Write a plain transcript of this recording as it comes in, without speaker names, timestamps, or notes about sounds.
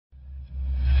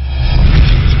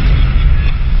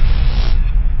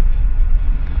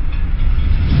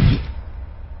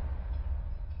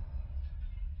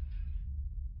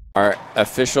our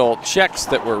official checks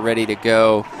that we're ready to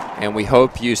go, and we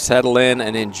hope you settle in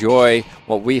and enjoy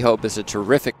what we hope is a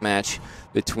terrific match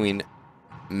between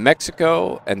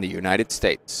Mexico and the United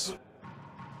States.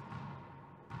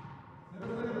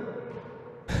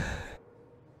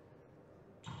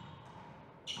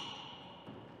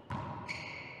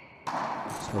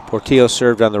 So Portillo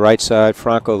served on the right side,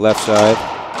 Franco left side.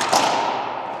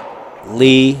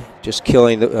 Lee just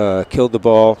killed the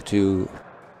ball to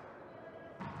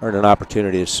earn an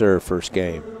opportunity to serve first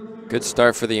game. Good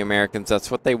start for the Americans. That's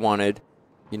what they wanted.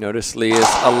 You notice Lee is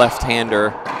a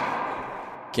left-hander.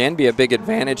 Can be a big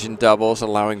advantage in doubles,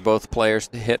 allowing both players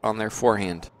to hit on their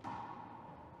forehand.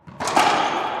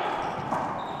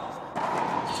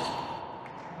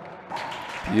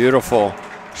 Beautiful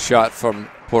shot from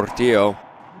Portillo.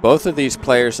 Both of these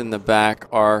players in the back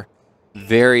are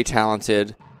very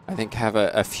talented. I think have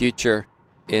a future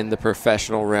in the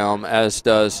professional realm, as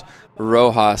does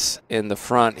Rojas in the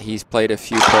front. He's played a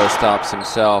few pro stops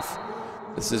himself.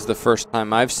 This is the first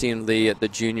time I've seen Lee at the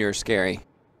juniors, Gary.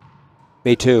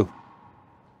 Me too.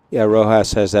 Yeah,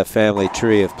 Rojas has that family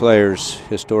tree of players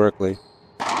historically.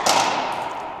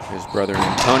 His brother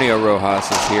Antonio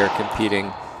Rojas is here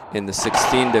competing in the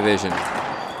 16 division.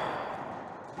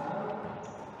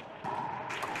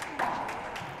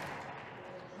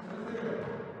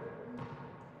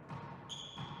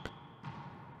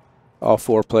 All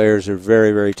four players are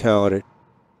very, very talented.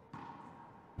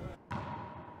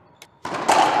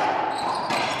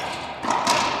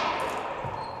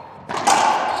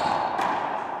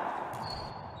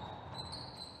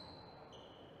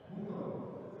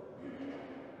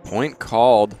 Point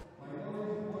called.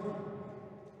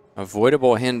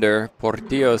 Avoidable hinder.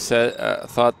 Portillo said,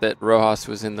 thought that Rojas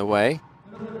was in the way.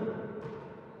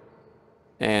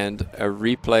 And a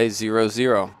replay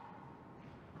 0-0.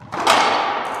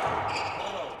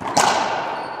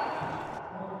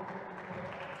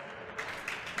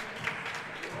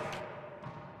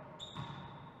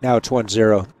 Now it's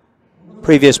 1-0.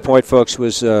 Previous point, folks,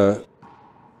 was called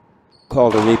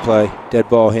a replay, dead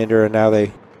ball hinder, and now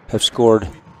they have scored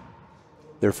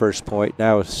their first point.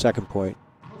 Now it's second point.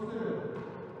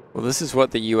 Well, this is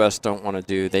what the U.S. don't want to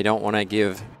do. They don't want to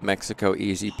give Mexico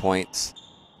easy points.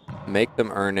 Make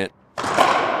them earn it.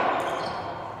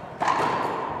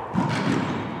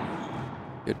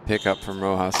 Good pickup from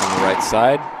Rojas on the right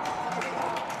side.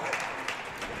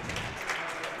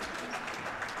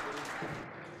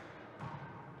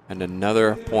 And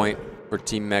another point for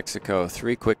Team Mexico.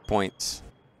 3 quick points.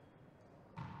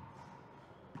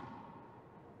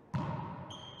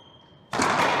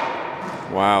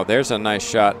 Wow, there's a nice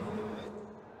shot.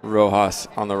 Rojas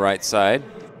on the right side.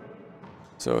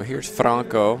 So here's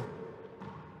Franco.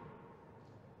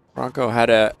 Franco had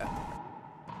an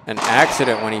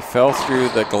accident when he fell through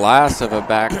the glass of a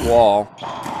back wall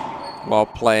while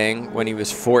playing when he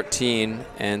was 14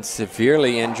 and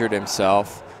severely injured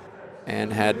himself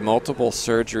and had multiple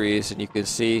surgeries, and you can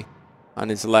see on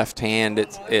his left hand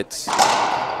it's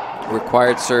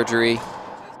required surgery.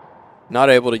 Not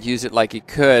able to use it like he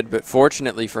could, but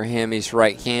fortunately for him, he's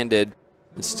right-handed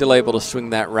and still able to swing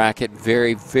that racket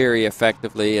very, very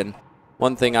effectively. And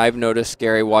one thing I've noticed,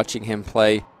 Gary, watching him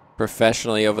play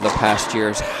professionally over the past year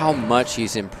is how much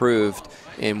he's improved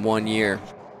in 1 year.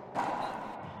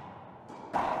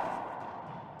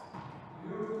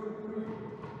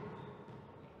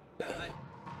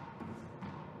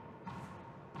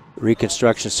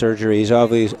 Reconstruction surgery. He's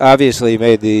obviously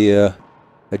made the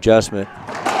adjustment.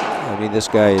 I mean, this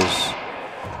guy is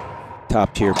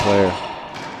top-tier player.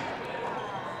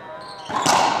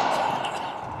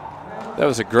 That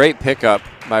was a great pickup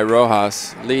by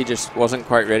Rojas. Lee just wasn't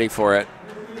quite ready for it.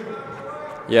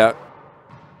 Yeah.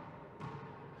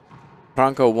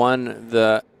 Franco won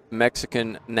the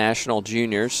Mexican National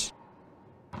Juniors.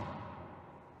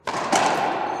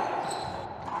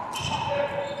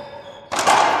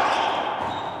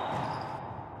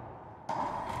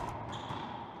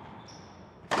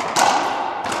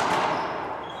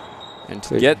 And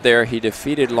to get there, he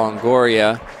defeated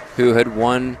Longoria, who had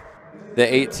won the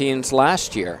 18s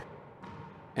last year.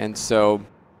 And so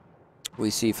we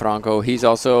see Franco. He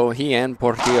and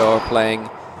Portillo are playing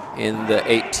in the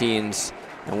 18s.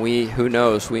 And who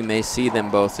knows, we may see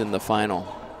them both in the final.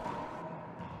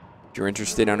 If you're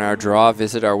interested in our draw,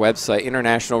 visit our website,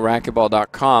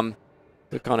 internationalracquetball.com.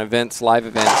 Click on events, live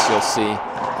events. You'll see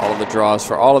all of the draws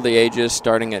for all of the ages,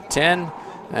 starting at 10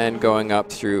 and going up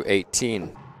through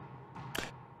 18.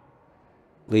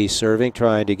 Lee serving,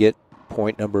 trying to get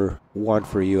point number 1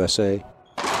 for USA.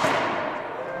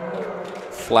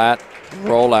 Flat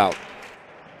rollout.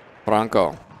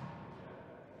 Franco.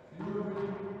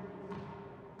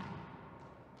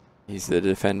 He's the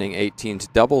defending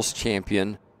 18s doubles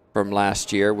champion from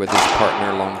last year with his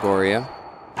partner Longoria.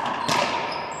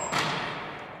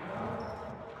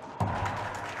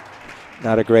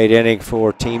 Not a great inning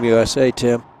for Team USA,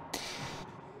 Tim.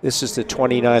 This is the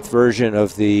 29th version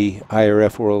of the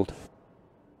IRF World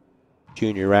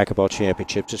Junior Racquetball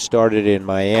Championships. It started in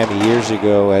Miami years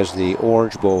ago as the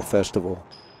Orange Bowl Festival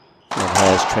and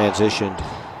has transitioned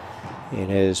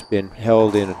and has been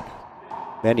held in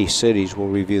many cities. We'll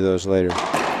review those later.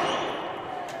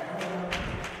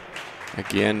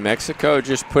 Again, Mexico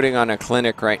just putting on a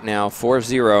clinic right now,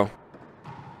 4-0.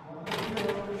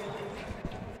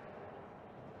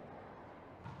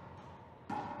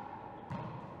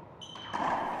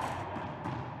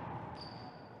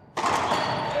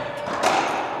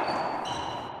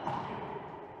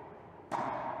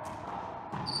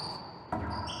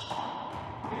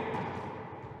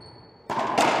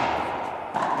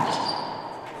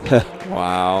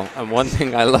 Wow. And one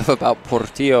thing I love about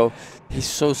Portillo, he's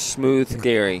so smooth,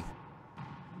 Gary.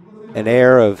 An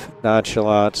air of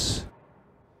nonchalance.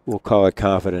 We'll call it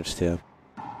confidence, Tim.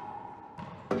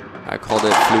 I called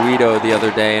it fluido the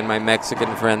other day, and my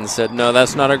Mexican friend said, no,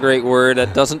 that's not a great word.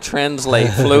 That doesn't translate.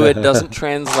 Fluid doesn't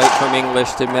translate from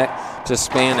English to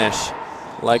Spanish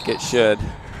like it should.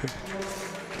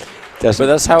 But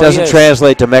that's how doesn't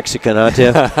translate to Mexican, huh,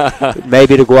 Tim?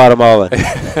 Maybe to Guatemalan.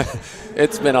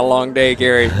 It's been a long day,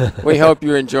 Gary. We hope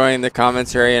you're enjoying the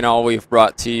commentary and all we've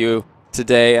brought to you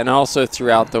today and also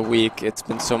throughout the week. It's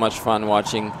been so much fun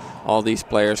watching all these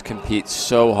players compete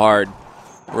so hard.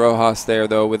 Rojas there,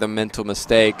 though, with a mental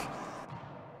mistake.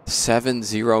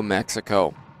 7-0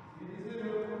 Mexico.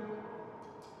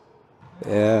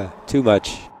 Yeah, too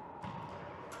much.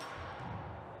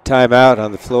 Timeout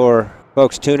on the floor.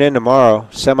 Folks, tune in tomorrow,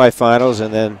 semifinals,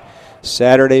 and then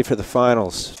Saturday for the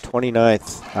finals,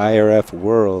 29th IRF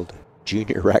World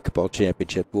Junior Racquetball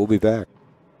Championship. We'll be back.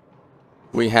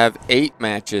 We have 8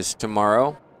 matches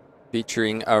tomorrow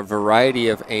featuring a variety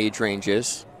of age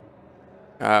ranges.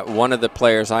 One of the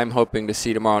players I'm hoping to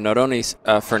see tomorrow, not only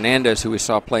Fernandez, who we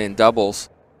saw play in doubles,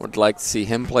 would like to see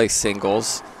him play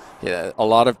singles. Yeah, a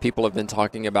lot of people have been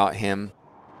talking about him.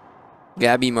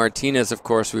 Gabby Martinez, of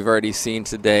course, we've already seen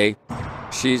today.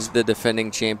 She's the defending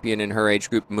champion in her age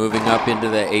group, moving up into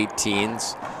the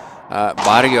 18s.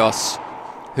 Barrios,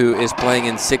 who is playing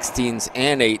in 16s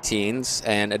and 18s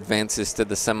and advances to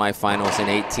the semifinals in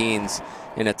 18s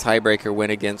in a tiebreaker win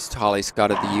against Holly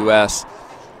Scott of the U.S.,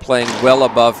 playing well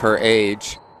above her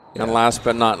age. Yeah. And last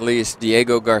but not least,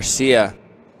 Diego Garcia,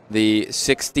 the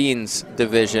 16s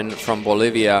division from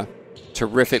Bolivia.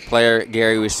 Terrific player,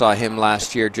 Gary. We saw him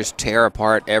last year just tear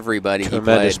apart everybody.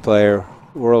 Tremendous player,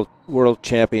 world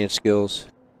champion skills.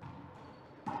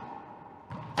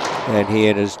 And he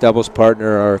and his doubles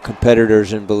partner are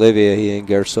competitors in Bolivia, he and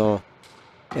Garçon.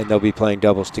 And they'll be playing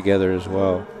doubles together as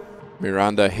well.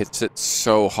 Miranda hits it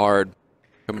so hard.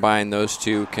 Combine those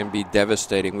two can be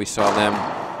devastating. We saw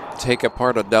them take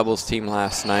apart a doubles team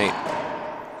last night.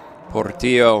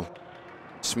 Portillo,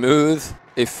 smooth,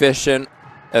 efficient,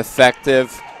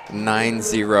 effective,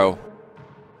 9-0.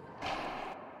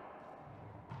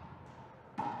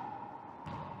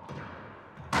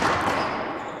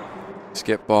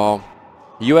 Skip ball.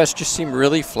 The U.S. just seemed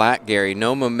really flat, Gary.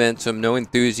 No momentum, no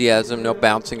enthusiasm, no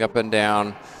bouncing up and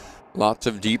down. Lots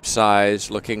of deep sighs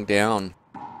looking down.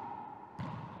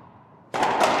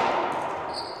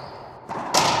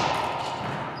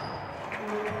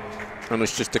 And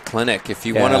it's just a clinic. If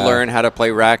you want to learn how to play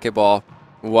racquetball,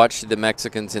 watch the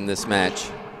Mexicans in this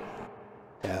match.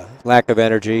 Yeah, lack of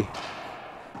energy,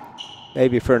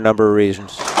 maybe for a number of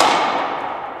reasons.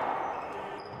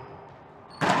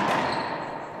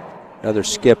 Another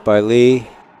skip by Lee,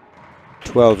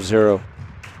 12-0.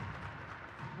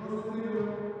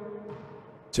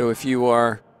 So if you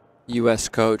are U.S.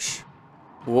 coach,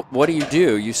 what do you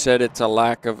do? You said it's a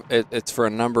lack of, it's for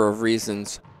a number of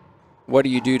reasons. What do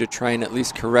you do to try and at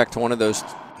least correct one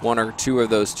or two of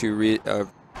those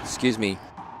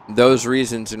those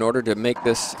reasons in order to make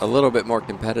this a little bit more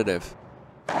competitive?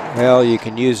 Well, you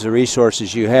can use the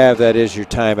resources you have. That is your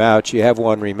timeout. You have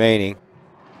one remaining.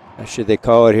 Should they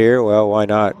call it here? Well, why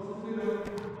not?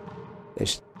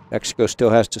 Mexico still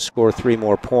has to score 3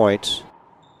 more points.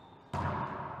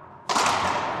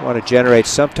 Want to generate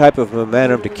some type of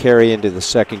momentum to carry into the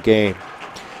second game.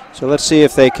 So let's see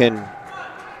if they can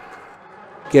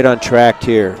get on track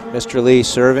here. Mr. Lee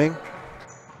serving.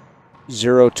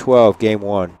 0-12, game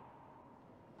 1.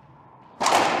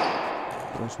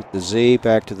 Goes with the Z,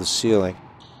 back to the ceiling.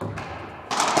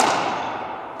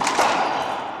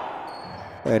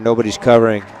 And nobody's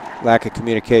covering. Lack of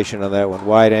communication on that one.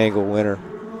 Wide angle winner.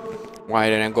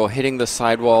 wide angle, hitting the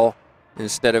sidewall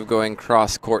instead of going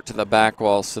cross court to the back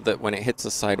wall, so that when it hits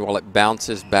the sidewall, it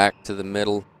bounces back to the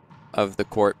middle of the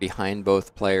court behind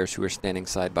both players who are standing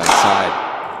side by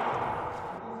side.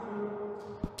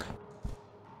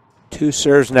 2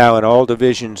 serves now in all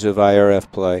divisions of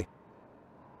IRF play.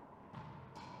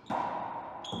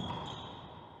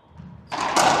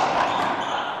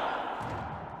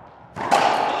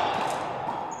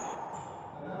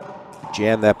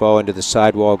 Jammed that ball into the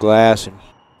sidewall glass, and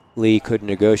Lee couldn't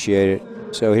negotiate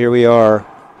it. So here we are,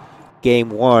 game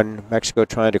 1, Mexico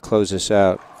trying to close this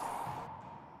out.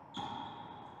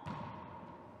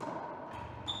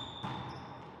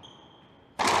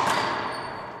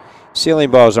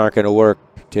 Ceiling balls aren't going to work,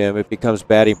 Tim. It becomes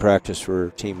batting practice for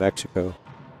Team Mexico.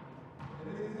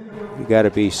 You got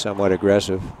to be somewhat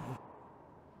aggressive.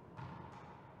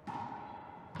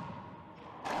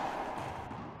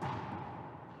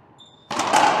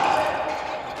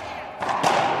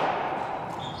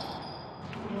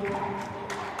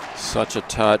 Such a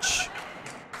touch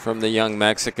from the young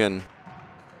Mexican.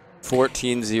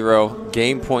 14-0,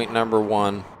 game point number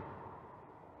 1.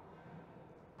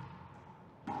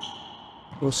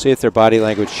 We'll see if their body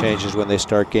language changes when they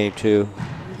start game 2.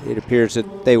 It appears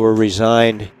that they were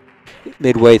resigned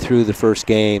midway through the first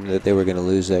game that they were going to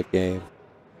lose that game.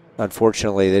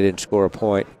 Unfortunately, they didn't score a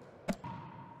point.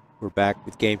 We're back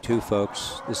with game 2,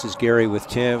 folks. This is Gary with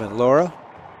Tim and Laura,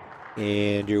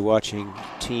 and you're watching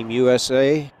Team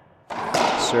USA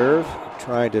serve,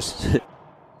 trying to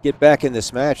get back in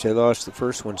this match. They lost the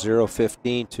first one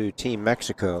 0-15 to Team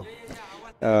Mexico.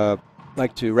 I'd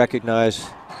like to recognize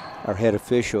our head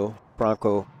official,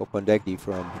 Franco Opondegui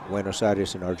from Buenos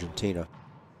Aires in Argentina.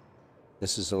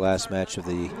 This is the last match of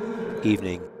the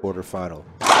evening quarterfinal.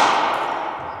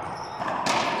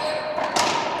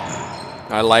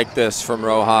 I like this from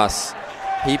Rojas.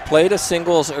 He played a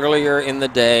singles earlier in the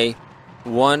day,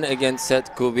 won against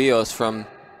Set Cubillos from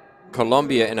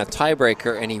Colombia in a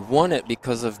tiebreaker, and he won it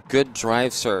because of good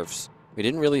drive serves. We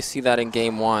didn't really see that in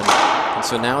game 1. And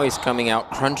so now he's coming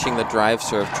out, crunching the drive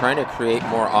serve, trying to create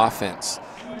more offense.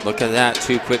 Look at that,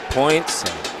 2 quick points.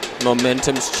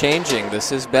 Momentum's changing.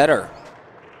 This is better.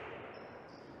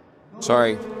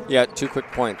 Sorry, yeah, 2 quick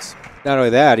points. Not only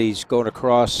that, he's going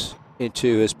across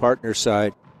into his partner's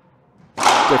side.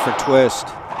 Different twist.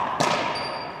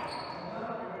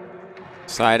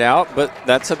 Side out, but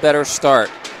that's a better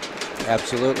start.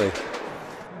 Absolutely.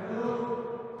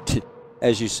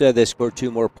 As you said, they scored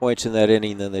 2 more points in that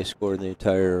inning than they scored in the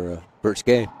entire first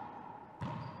game.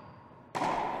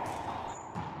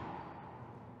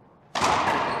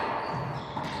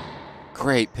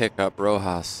 Great pickup,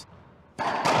 Rojas.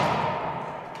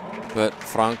 But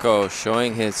Franco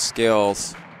showing his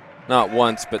skills, not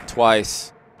once, but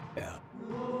twice. Yeah.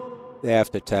 They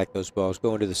have to attack those balls.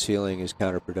 Going to the ceiling is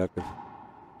counterproductive.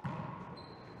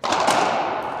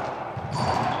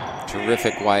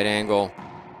 Terrific wide angle.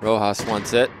 Rojas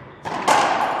wants it.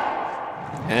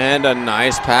 And a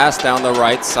nice pass down the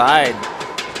right side.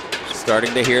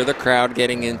 Starting to hear the crowd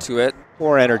getting into it.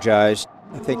 More energized.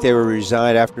 I think they were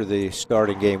resigned after the start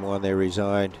in game 1. They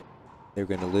resigned. They were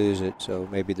going to lose it, so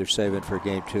maybe they're saving for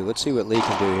game 2. Let's see what Lee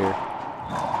can do here.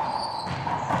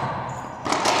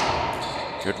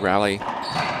 Good rally.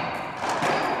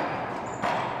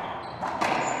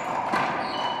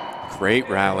 Great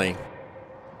rally.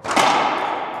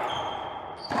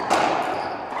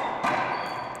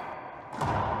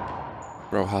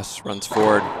 Rojas runs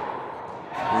forward.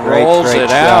 Rolls great it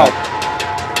shot.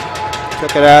 out.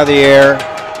 Took it out of the air,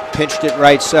 pinched it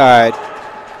right side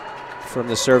from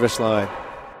the service line.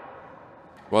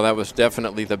 Well, that was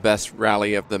definitely the best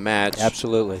rally of the match.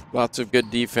 Absolutely. Lots of good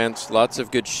defense, lots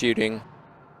of good shooting.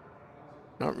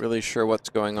 Not really sure what's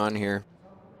going on here.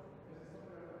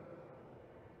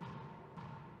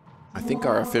 I think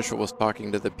our official was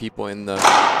talking to the people in the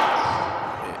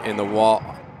wall,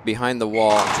 behind the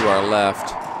wall to our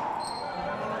left.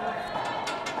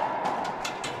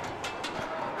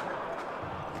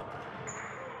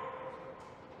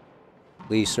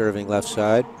 Lee serving left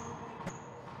side.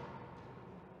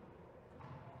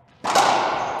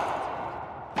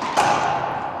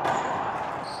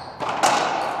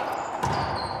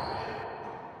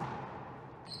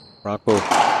 Franco.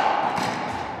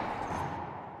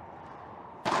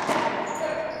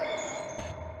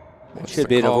 Should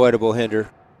be an avoidable hinder.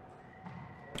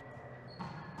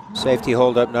 Safety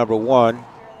hold up number 1.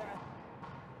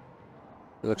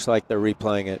 It looks like they're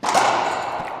replaying it.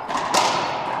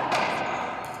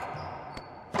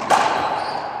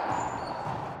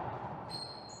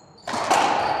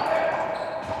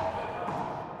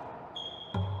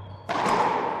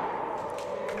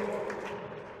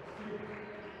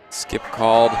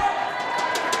 called.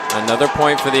 Another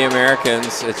point for the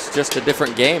Americans. It's just a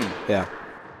different game. Yeah.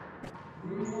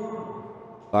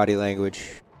 Body language.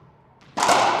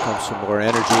 Comes some more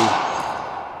energy.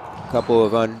 A couple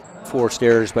of unforced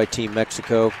errors by Team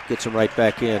Mexico. Gets them right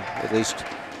back in, at least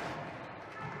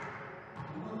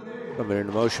from an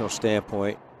emotional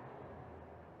standpoint.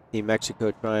 Team Mexico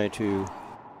trying to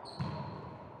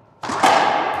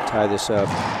tie this up.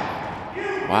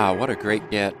 Wow, what a great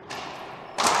get.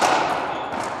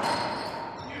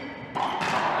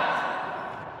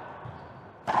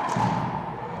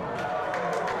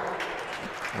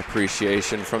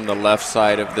 Appreciation from the left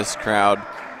side of this crowd,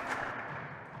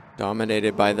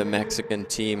 dominated by the Mexican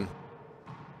team.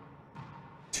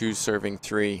 2 serving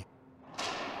 3.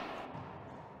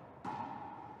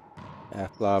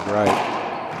 Half lob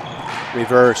right.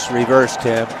 Reverse,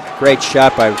 Tim. Great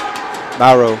shot by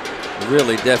Mauro.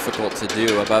 Really difficult to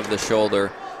do above the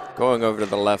shoulder, going over to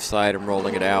the left side and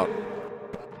rolling it out.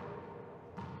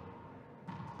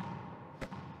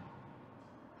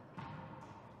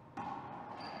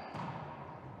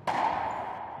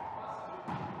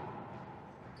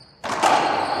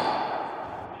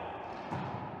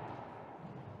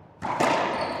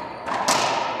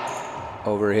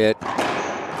 Overhit.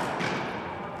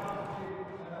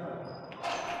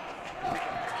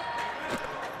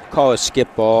 Call a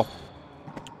skip ball.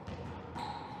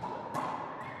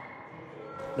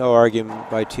 No argument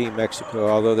by Team Mexico,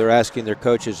 although they're asking their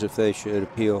coaches if they should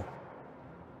appeal.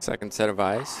 Second set of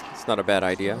eyes. It's not a bad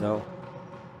idea. No.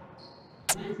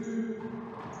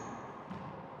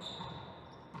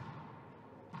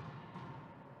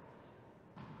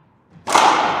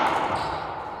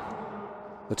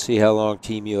 Let's see how long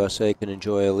Team USA can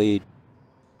enjoy a lead.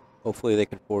 Hopefully they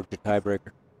can forge a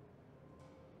tiebreaker.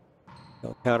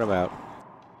 Don't count them out.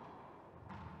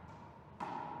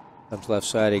 Comes left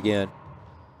side again.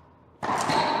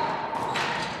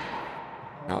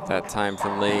 Not that time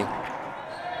from Lee.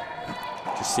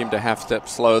 Just seemed a half step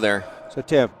slow there. So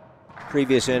Tim,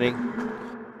 previous inning,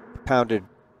 pounded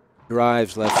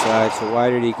drives left side, so why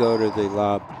did he go to the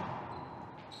lob?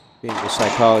 Being the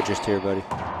psychologist here, buddy.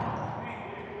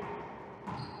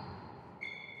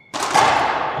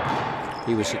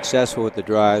 He was successful with the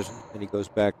drives, and he goes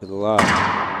back to the lob.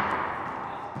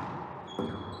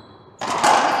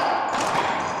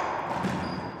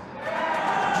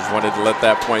 Just wanted to let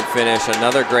that point finish.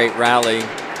 Another great rally.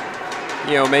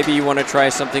 You know, maybe you want to try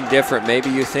something different.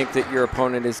 Maybe you think that your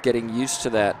opponent is getting used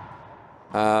to that.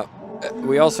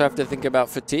 We also have to think about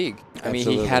fatigue. Absolutely. I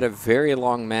mean, he had a very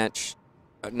long match,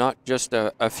 not just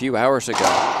a few hours ago.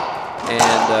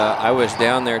 And I was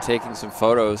down there taking some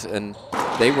photos, and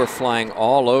they were flying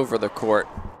all over the court.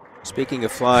 Speaking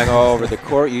of flying all over the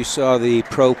court, you saw the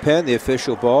pro pen, the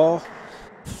official ball,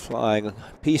 flying,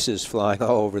 pieces flying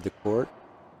all over the court.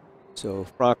 So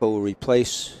Franco will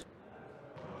replace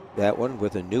that one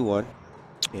with a new one,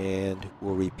 and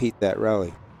we'll repeat that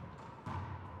rally.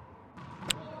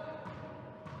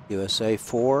 USA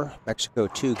 4, Mexico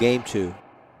 2, game 2.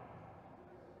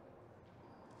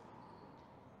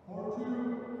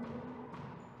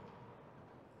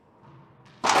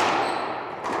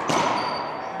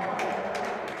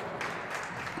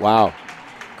 Wow.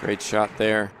 Great shot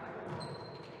there.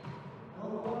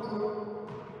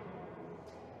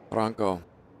 Franco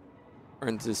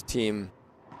earns his team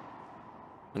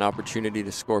an opportunity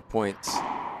to score points.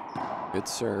 Good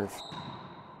serve.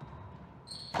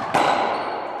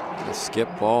 A skip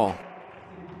ball.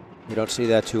 You don't see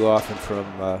that too often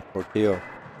from Portillo.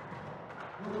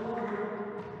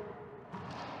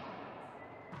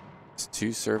 It's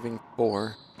 2 serving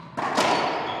 4.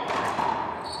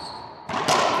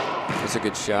 That's a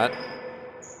good shot.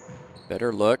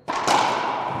 Better look.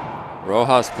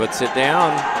 Rojas puts it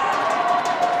down.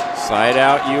 Side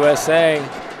out USA.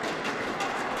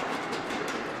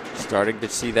 Starting to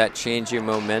see that change in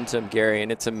momentum, Gary,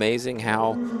 and it's amazing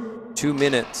how 2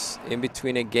 minutes in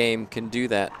between a game can do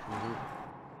that. Mm-hmm.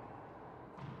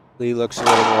 Lee looks a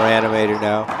little more animated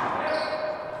now.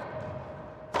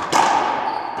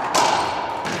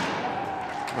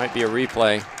 Might be a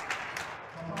replay.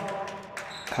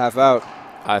 Half out.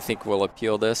 I think we'll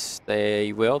appeal this.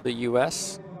 They will, the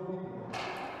U.S.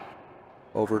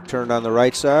 Overturned on the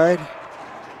right side.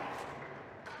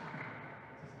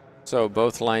 So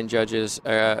both line judges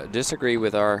disagree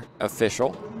with our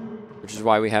official, which is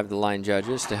why we have the line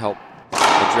judges to help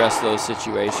address those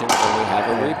situations when we have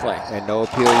a replay. And no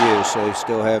appeal used, so you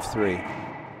still have 3.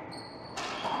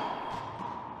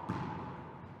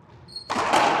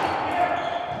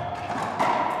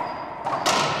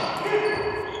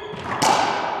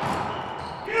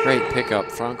 Great pickup,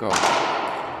 Franco.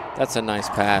 That's a nice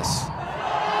pass.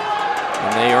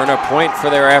 And they earn a point for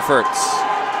their efforts.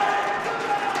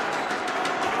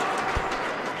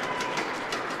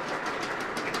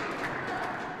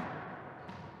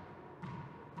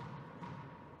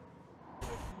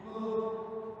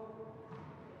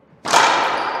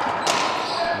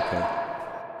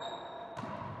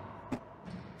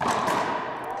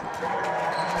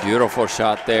 Beautiful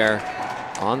shot there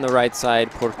on the right side,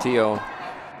 Portillo.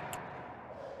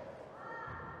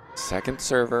 Second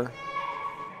server.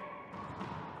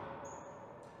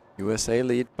 USA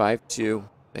lead 5-2.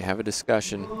 They have a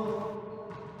discussion.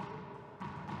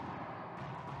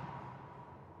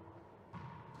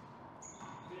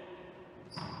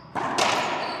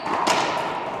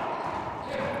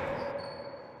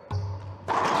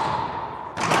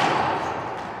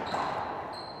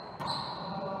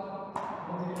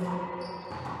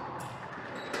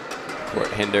 Court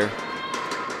hinder.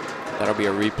 That'll be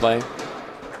a replay.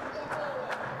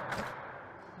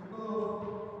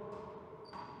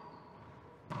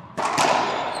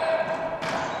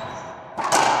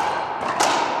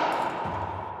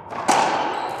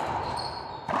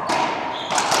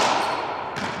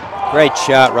 Great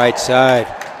shot right side.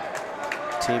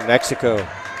 Team Mexico.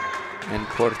 And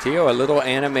Portillo a little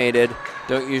animated.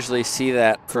 Don't usually see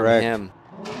that from him.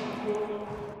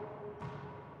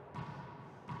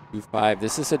 2-5.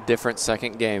 This is a different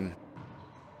second game.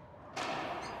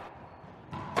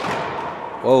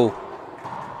 Whoa.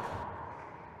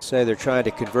 Say they're trying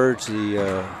to converge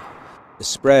the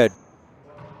spread.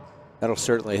 That'll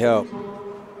certainly help.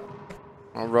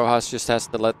 Well, Rojas just has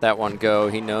to let that one go.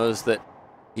 He knows that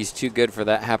he's too good for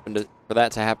that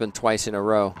to happen twice in a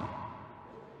row.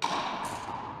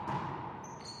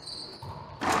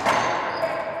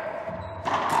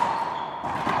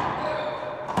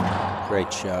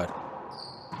 Great shot.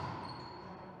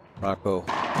 Rocco.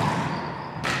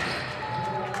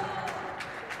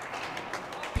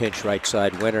 Pinch right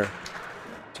side winner.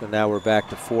 So now we're back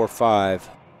to 4-5,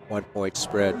 1 point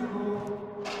spread.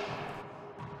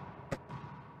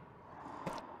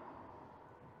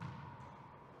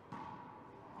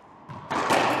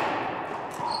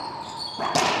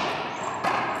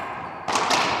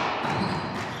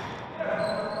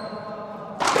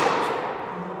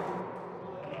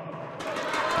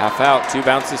 Half out, 2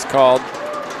 bounces called.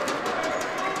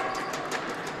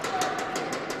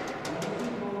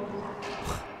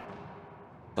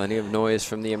 Plenty of noise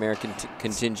from the American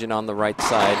contingent on the right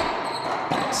side.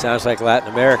 Sounds like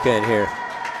Latin America in here.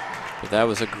 But that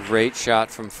was a great shot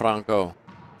from Franco.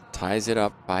 Ties it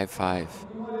up 5-5.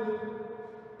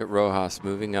 At Rojas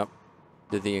moving up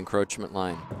to the encroachment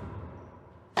line.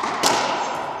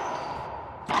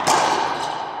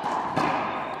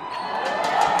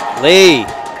 Lee.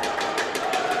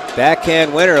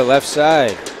 Backhand winner, left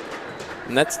side.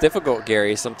 And that's difficult,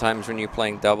 Gary. Sometimes when you're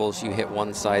playing doubles, you hit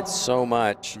one side so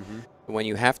much. When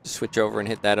you have to switch over and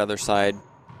hit that other side,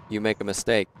 you make a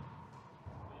mistake.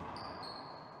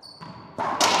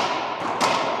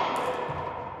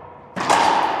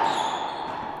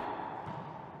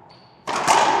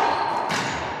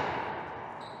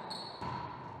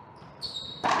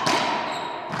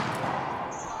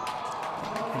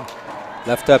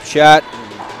 Left up shot,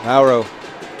 Mauro.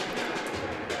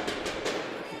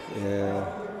 Yeah.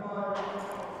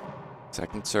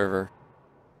 Second server.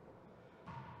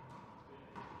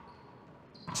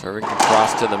 Serving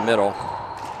across to the middle.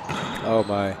 Oh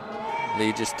my.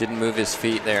 Lee just didn't move his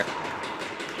feet there.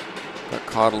 Got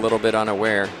caught a little bit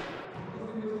unaware.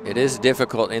 It is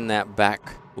difficult in that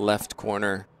back left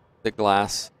corner. The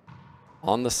glass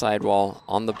on the sidewall,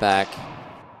 on the back.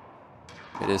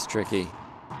 It is tricky.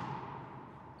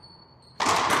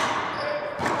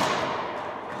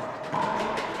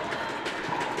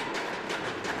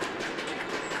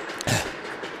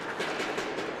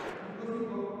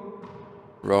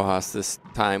 Rojas this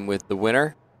time with the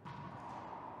winner.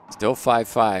 Still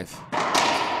 5-5.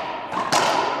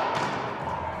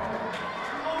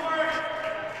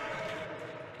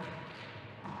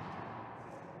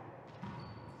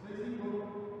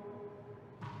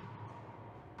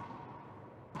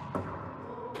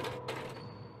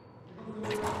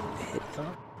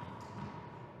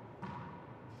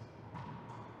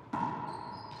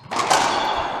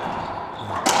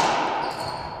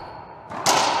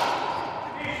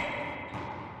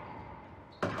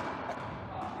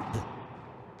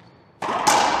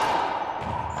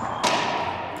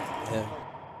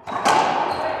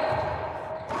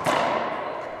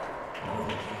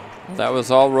 That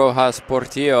was all Rojas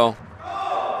Portillo.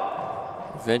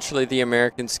 Eventually the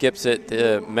American skips it.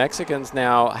 The Mexicans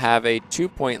now have a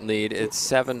 2-point lead. It's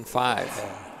 7-5.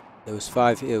 It was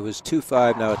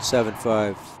 2-5, now it's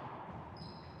 7-5.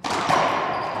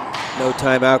 No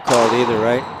timeout called either,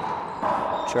 right?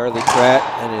 Charlie Pratt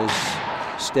and his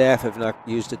staff have not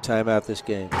used a timeout this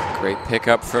game. Great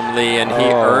pickup from Lee, and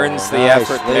he earns the nice,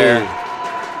 effort Lee. there.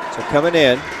 So coming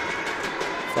in,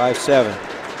 5-7.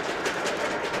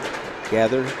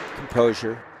 Gather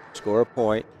composure, score a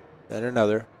point, then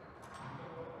another.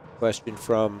 Question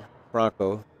from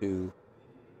Franco to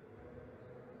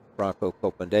Franco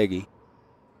Copandeghi,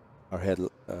 our head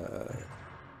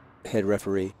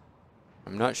referee.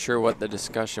 I'm not sure what the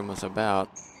discussion was about.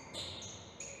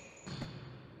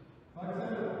 I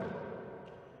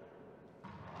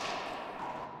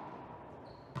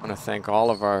want to thank all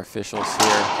of our officials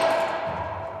here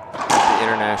at the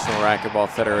International Racquetball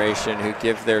Federation who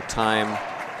give their time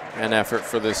and effort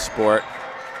for this sport.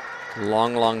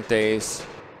 Long, long days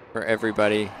for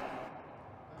everybody.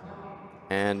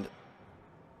 And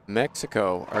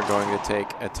Mexico are going to take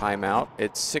a timeout.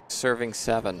 It's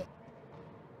 6-7.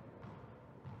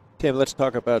 Tim, let's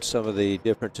talk about some of the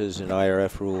differences in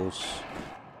IRF rules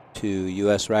to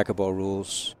U.S. racquetball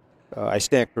rules. I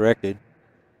stand corrected.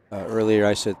 Earlier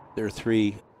I said there are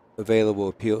 3 available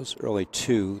appeals, only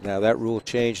 2. Now that rule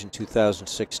changed in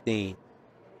 2016.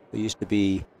 There used to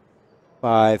be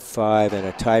 5, 5, and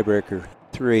a tiebreaker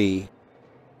 3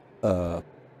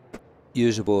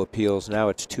 usable appeals. Now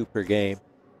it's 2 per game.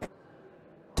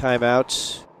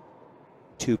 Timeouts,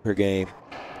 2 per game,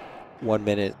 1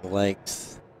 minute length.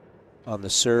 On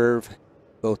the serve,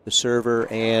 both the server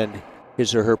and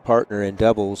his or her partner in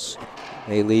doubles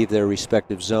may leave their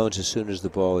respective zones as soon as the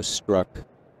ball is struck.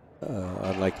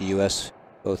 Unlike the U.S.,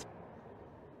 both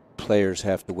players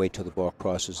have to wait till the ball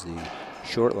crosses the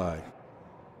short line.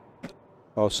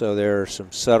 Also, there are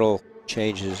some subtle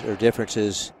changes or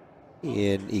differences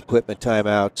in equipment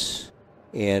timeouts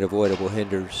and avoidable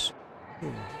hinders.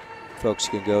 Folks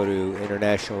can go to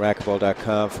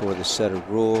internationalracquetball.com for the set of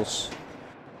rules.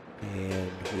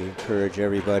 And we encourage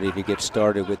everybody to get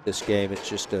started with this game. It's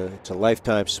just it's a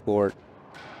lifetime sport.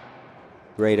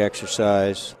 Great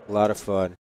exercise, a lot of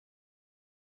fun.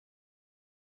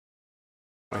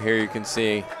 Well, here you can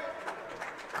see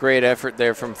great effort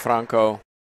there from Franco.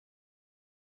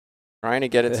 Trying to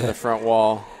get it to the front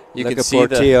wall. You Look can at see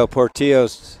Portillo.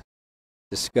 Portillo's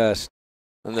disgust.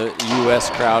 And the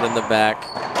U.S. crowd in the back,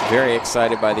 very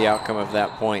excited by the outcome of that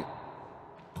point.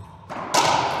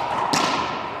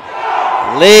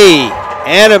 Lee,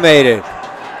 animated.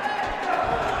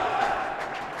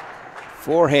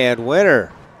 Forehand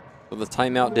winner. Well, the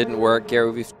timeout didn't work.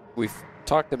 Gary, we've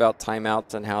talked about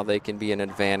timeouts and how they can be an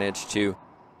advantage to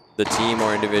the team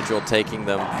or individual taking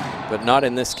them, but not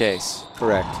in this case.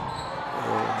 Correct.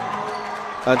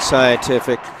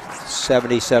 Unscientific,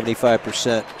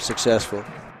 70–75% successful.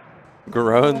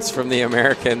 Groans from the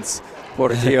Americans.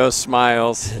 Portillo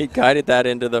smiles. He guided that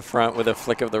into the front with a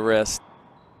flick of the wrist.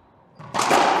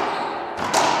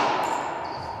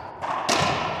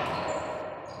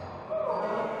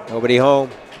 Nobody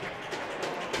home.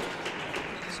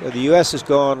 So the U.S. has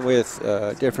gone with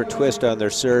a different twist on their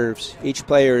serves. Each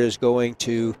player is going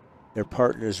to their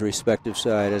partner's respective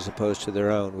side as opposed to their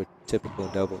own, with typical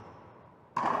double.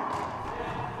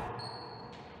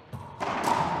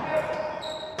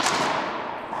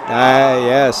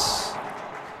 Yes.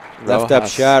 Left up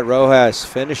shot. Rojas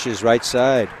finishes right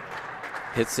side.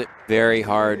 Hits it very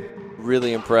hard.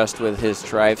 Really impressed with his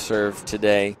drive serve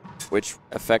today, which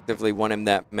effectively won him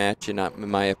that match, in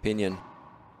my opinion.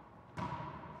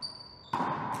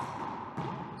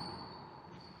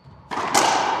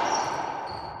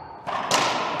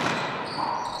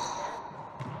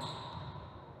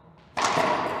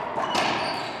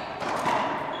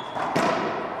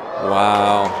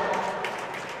 Wow.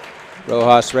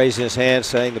 Rojas raising his hand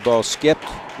saying the ball skipped.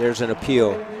 There's an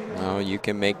appeal. Oh, you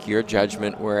can make your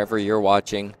judgment wherever you're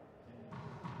watching.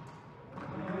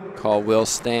 Call will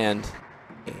stand.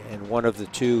 And one of the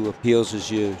 2 appeals is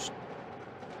used.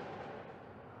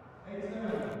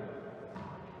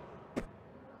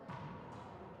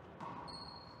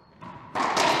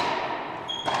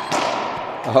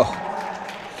 Oh.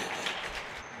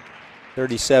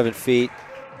 37 feet,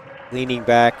 leaning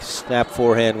back, snap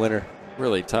forehand winner.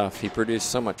 Really tough. He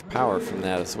produced so much power from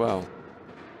that as well.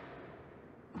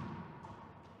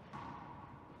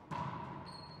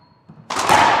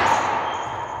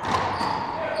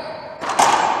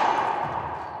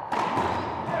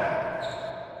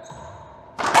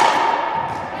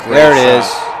 There it is.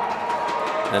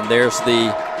 And there's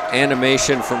the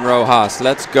animation from Rojas.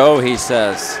 Let's go, he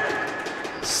says.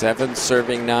 7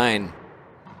 serving 9.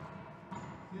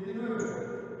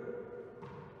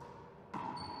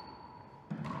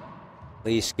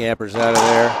 Lee scampers out of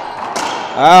there.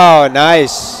 Oh,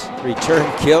 nice.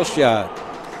 Return kill shot.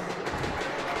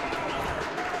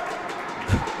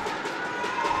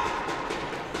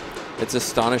 It's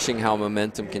astonishing how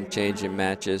momentum can change in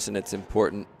matches, and it's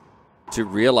important to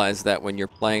realize that when you're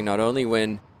playing, not only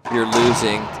when you're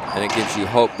losing and it gives you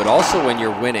hope, but also when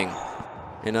you're winning,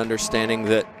 and understanding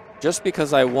that just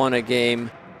because I won a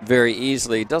game very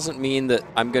easily doesn't mean that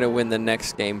I'm going to win the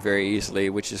next game very easily,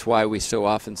 which is why we so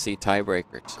often see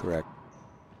tiebreakers. Correct.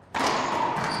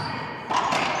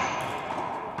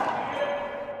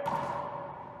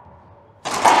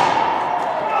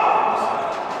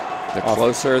 The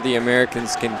closer the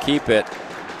Americans can keep it,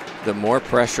 the more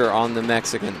pressure on the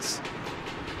Mexicans.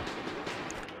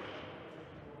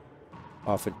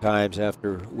 Oftentimes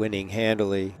after winning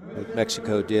handily, like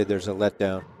Mexico did, there's a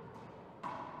letdown.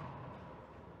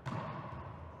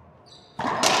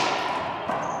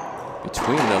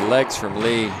 Between the legs from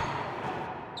Lee.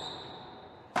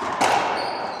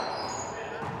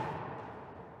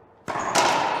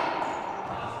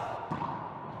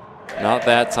 Not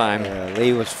that time.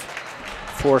 Lee was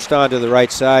forced onto the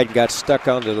right side and got stuck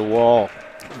onto the wall.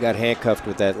 He got handcuffed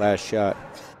with that last shot.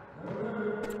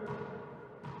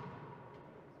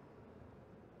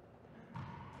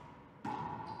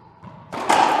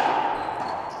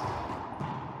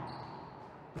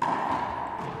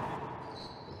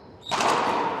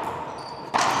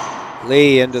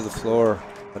 Lee into the floor.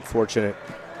 Unfortunate.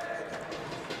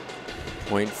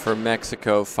 Point for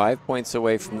Mexico. 5 points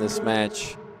away from this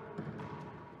match.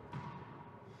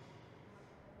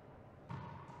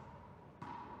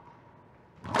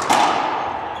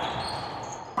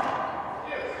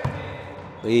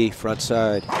 Lee, front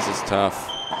side. This is tough.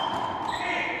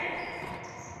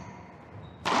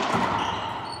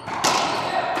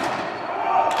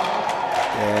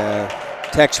 Yeah,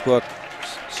 textbook.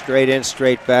 Straight in,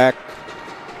 straight back.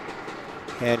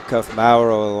 Handcuff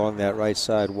Mauro along that right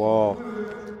side wall.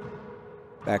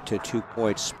 Back to a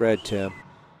 2-point spread, Tim.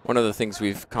 One of the things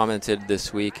we've commented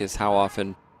this week is how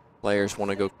often players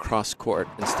want to go cross court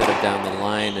instead of down the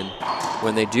line. And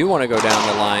when they do want to go down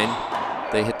the line,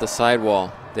 they hit the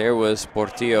sidewall. There was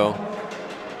Portillo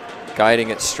guiding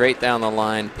it straight down the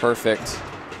line. Perfect.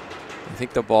 I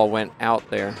think the ball went out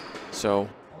there. So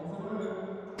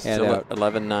still at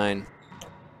 11-9.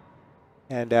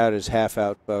 Hand out is half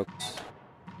out, folks.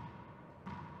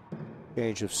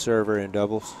 Change of server in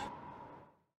doubles.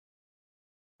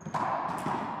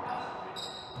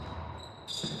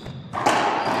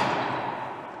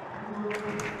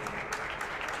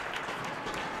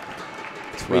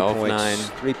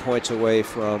 $12-9. 3 points away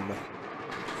from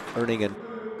earning a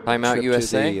timeout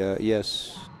USA?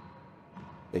 Yes,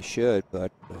 they should,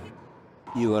 but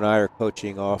you and I are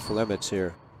coaching off limits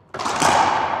here.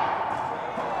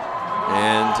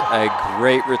 And a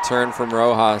great return from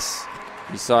Rojas.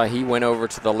 You saw he went over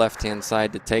to the left-hand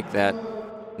side to take that.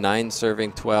 9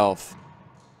 serving 12.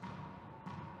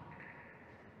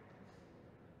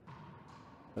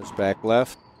 Goes back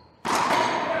left.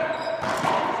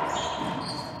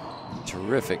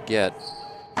 Terrific get.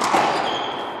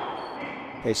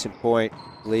 Case in point,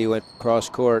 Lee went cross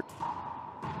court.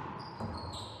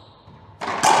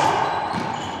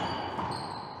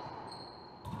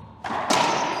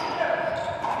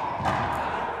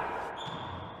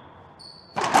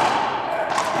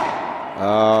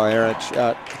 Oh, Aaron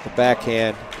shot the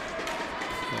backhand.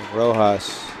 And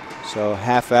Rojas. So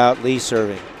half out, Lee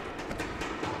serving.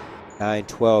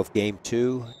 9-12, game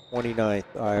 2, 29th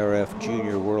IRF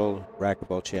Junior World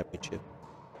Racquetball Championship.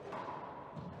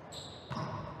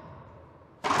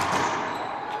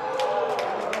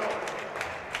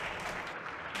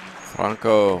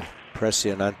 Franco.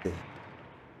 Impresionante.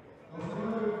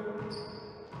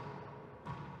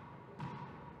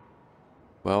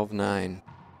 $12-9.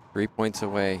 3 points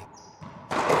away.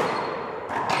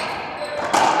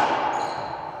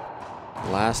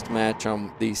 Last match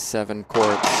on these 7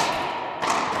 courts.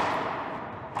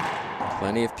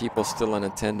 Plenty of people still in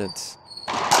attendance.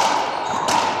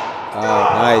 Oh,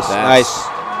 nice, nice.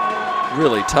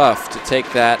 Really tough to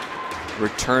take that,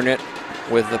 return it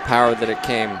with the power that it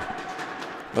came.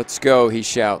 Let's go, he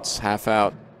shouts, half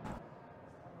out.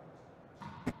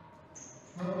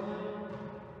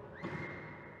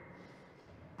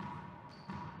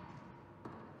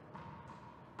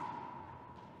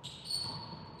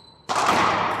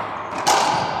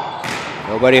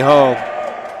 Nobody home.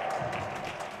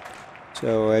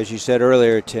 So as you said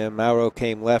earlier, Tim, Mauro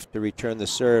came left to return the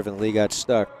serve and Lee got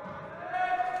stuck.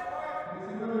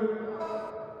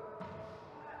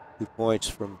 2 points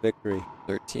from victory.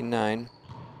 13-9.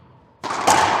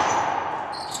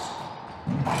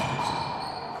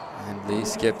 And Lee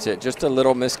skipped it. Just a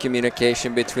little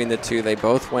miscommunication between the two. They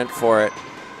both went for it.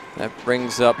 That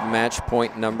brings up match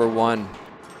point number 1.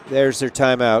 There's their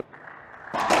timeout.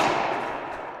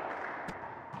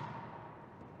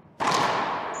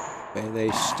 And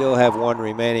they still have one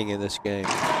remaining in this game.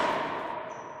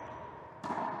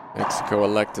 Mexico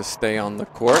elect to stay on the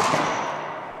court.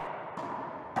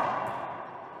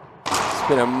 It's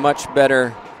been a much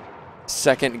better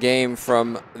second game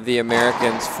from the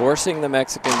Americans, forcing the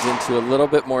Mexicans into a little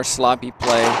bit more sloppy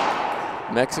play.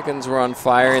 Mexicans were on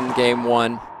fire in game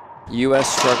one.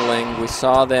 U.S. struggling. We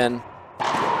saw then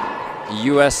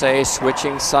USA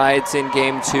switching sides in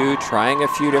game two, trying a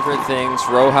few different things.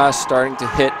 Rojas starting to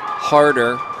hit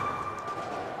harder.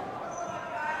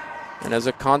 And as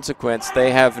a consequence,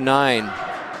 they have 9.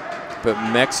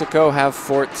 But Mexico have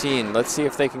 14. Let's see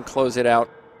if they can close it out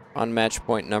on match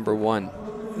point number 1.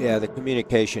 Yeah, the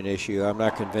communication issue. I'm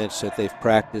not convinced that they've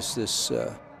practiced this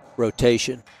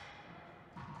rotation.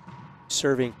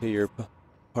 Serving to your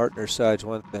partner side's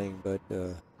one thing, but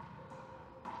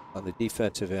on the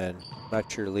defensive end,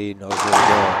 not sure Lee knows where to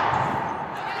go.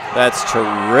 That's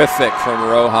terrific from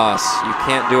Rojas. You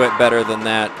can't do it better than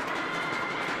that.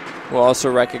 We'll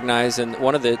also recognize, and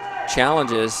one of the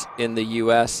challenges in the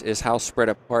U.S. is how spread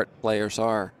apart players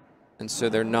are. And so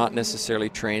they're not necessarily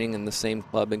training in the same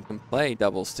club and can play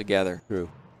doubles together. True.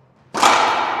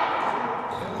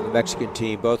 The Mexican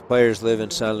team, both players live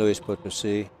in San Luis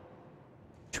Potosí,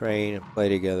 train and play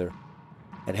together,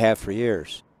 and have for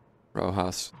years.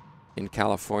 Rojas in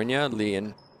California, Lee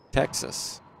in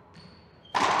Texas.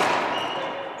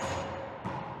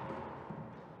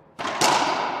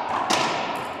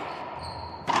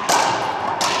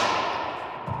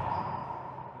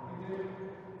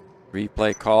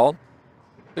 Replay called.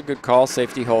 A good call,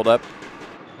 safety hold up.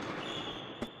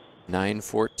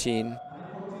 9-14.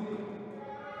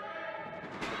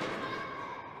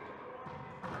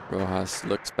 Rojas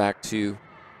looks back to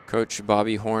Coach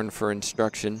Bobby Horn for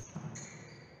instruction.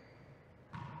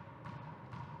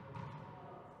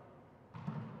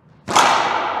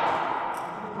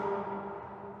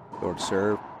 Short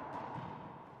serve.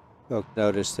 You'll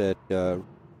notice that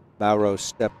Mauro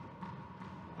stepped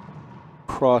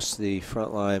across the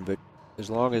front line, but as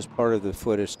long as part of the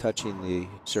foot is touching the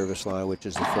service line, which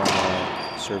is the front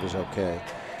line, serve is okay.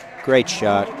 Great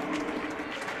shot.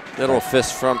 Little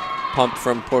fist pump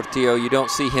from Portillo. You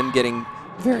don't see him getting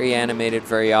very animated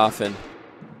very often.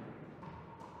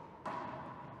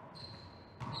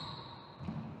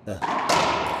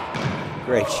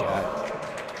 Great shot.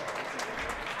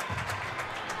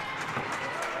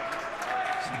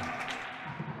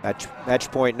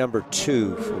 Match point number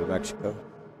 2 for Mexico.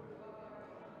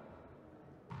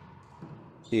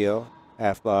 Theo,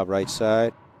 half lob right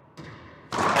side.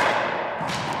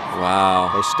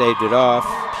 Wow. They staved it off.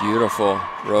 Beautiful,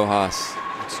 Rojas.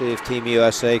 Let's see if Team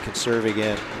USA can serve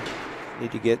again.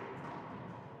 Need to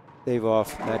stave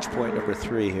off match point number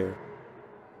 3 here.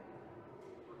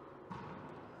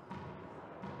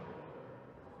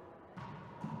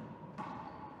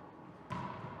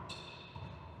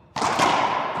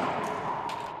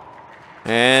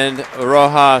 And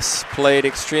Rojas played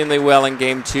extremely well in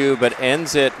game 2, but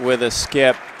ends it with a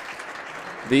skip.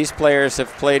 These players have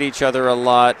played each other a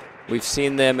lot. We've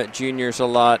seen them at juniors a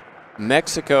lot.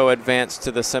 Mexico advanced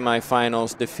to the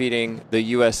semifinals, defeating the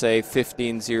USA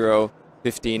 15-0,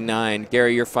 15-9.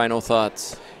 Gary, your final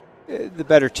thoughts? The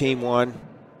better team won.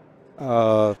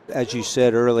 As you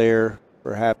said earlier,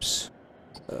 perhaps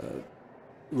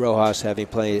Rojas, having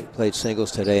played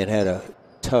singles today and had a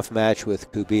tough match with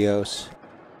Cubillos,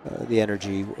 the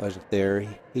energy wasn't there.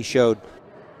 He showed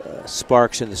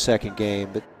sparks in the second game,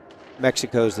 but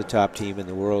Mexico's the top team in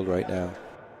the world right now,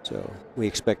 so we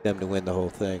expect them to win the whole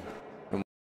thing.